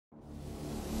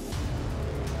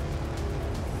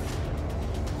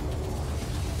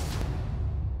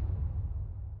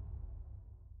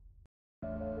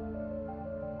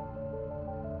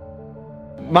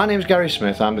My name's Gary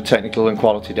Smith. I'm the Technical and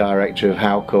Quality Director of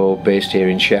Howco based here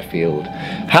in Sheffield.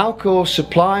 Howco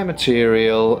supply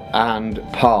material and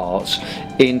parts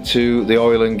into the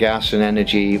oil and gas and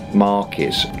energy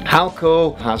markets.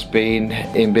 Howco has been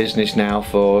in business now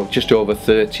for just over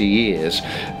 30 years,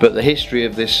 but the history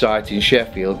of this site in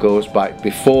Sheffield goes back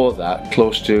before that,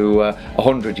 close to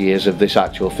 100 years of this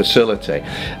actual facility.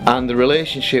 And the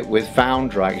relationship with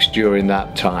Foundrax during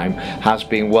that time has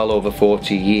been well over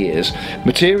 40 years.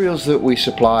 Materials that we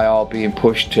supply are being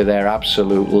pushed to their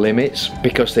absolute limits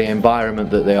because the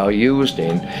environment that they are used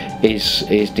in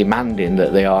is demanding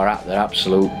that they are at their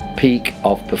absolute peak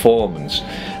of performance,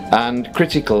 and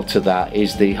critical to that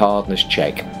is the hardness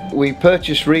check. We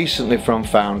purchased recently from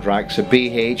Foundrax a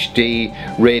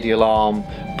BHD radial arm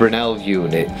Brinell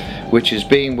unit, which has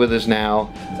been with us now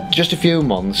just a few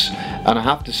months, and I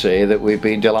have to say that we've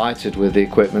been delighted with the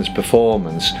equipment's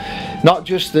performance. Not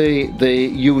just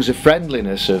the user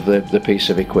friendliness of the piece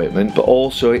of equipment, but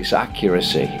also its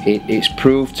accuracy. It's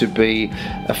proved to be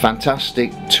a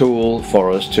fantastic tool for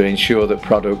us to ensure that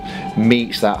product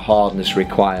meets that hardness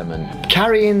requirement.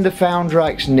 Carrying the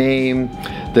Foundrax name,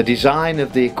 the design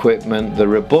of the equipment, the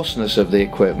robustness of the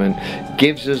equipment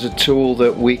gives us a tool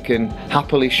that we can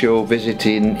happily show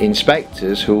visiting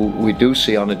inspectors, who we do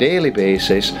see on a daily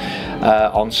basis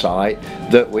on site,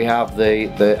 that we have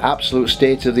the absolute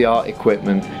state-of-the-art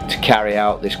equipment to carry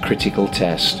out this critical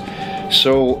test.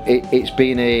 So it's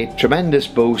been a tremendous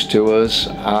boost to us.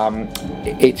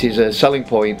 It is a selling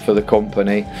point for the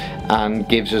company and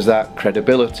gives us that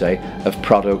credibility of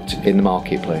product in the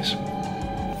marketplace.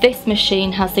 This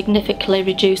machine has significantly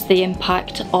reduced the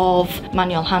impact of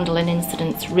manual handling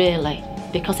incidents, really,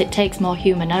 because it takes more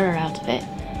human error out of it.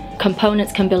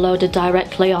 Components can be loaded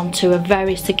directly onto a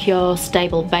very secure,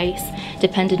 stable base.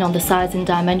 Depending on the size and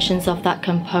dimensions of that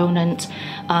component,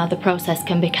 the process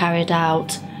can be carried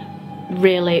out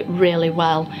really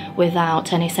well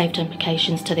without any safety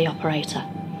implications to the operator.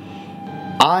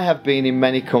 I have been in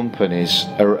many companies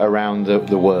around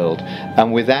the world,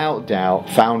 and without doubt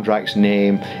Foundrax's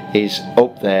name is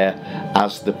up there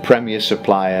as the premier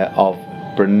supplier of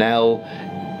Brinell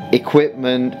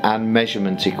equipment and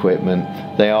measurement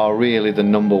equipment. They are really the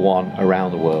 #1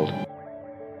 around the world.